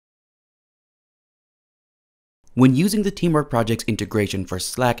When using the Teamwork Projects integration for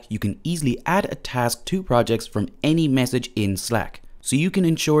Slack, you can easily add a task to projects from any message in Slack, so you can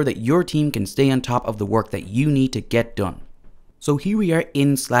ensure that your team can stay on top of the work that you need to get done. So here we are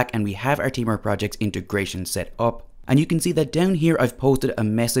in Slack and we have our Teamwork Projects integration set up. And you can see that down here I've posted a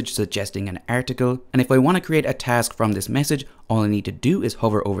message suggesting an article, and if I want to create a task from this message, all I need to do is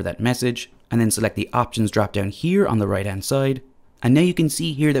hover over that message and then select the options drop down here on the right hand side. And now you can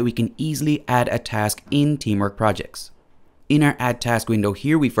see here that we can easily add a task in Teamwork Projects. In our add task window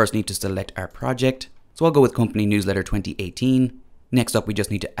here, we first need to select our project. So I'll go with Company Newsletter 2018. Next up, we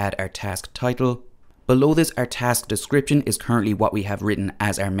just need to add our task title. Below this, our task description is currently what we have written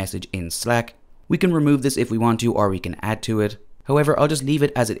as our message in Slack. We can remove this if we want to, or we can add to it. However, I'll just leave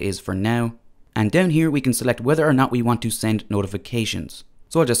it as it is for now. And down here, we can select whether or not we want to send notifications.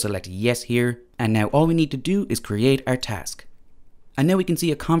 So I'll just select yes here. And now all we need to do is create our task. And now we can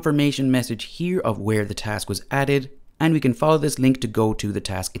see a confirmation message here of where the task was added, and we can follow this link to go to the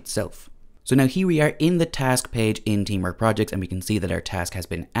task itself. So now here we are in the task page in Teamwork Projects, and we can see that our task has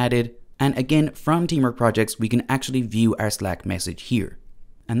been added. And again, from Teamwork Projects, we can actually view our Slack message here.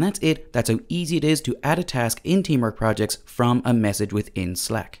 And that's it. That's how easy it is to add a task in Teamwork Projects from a message within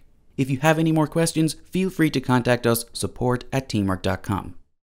Slack. If you have any more questions, feel free to contact us, support@teamwork.com.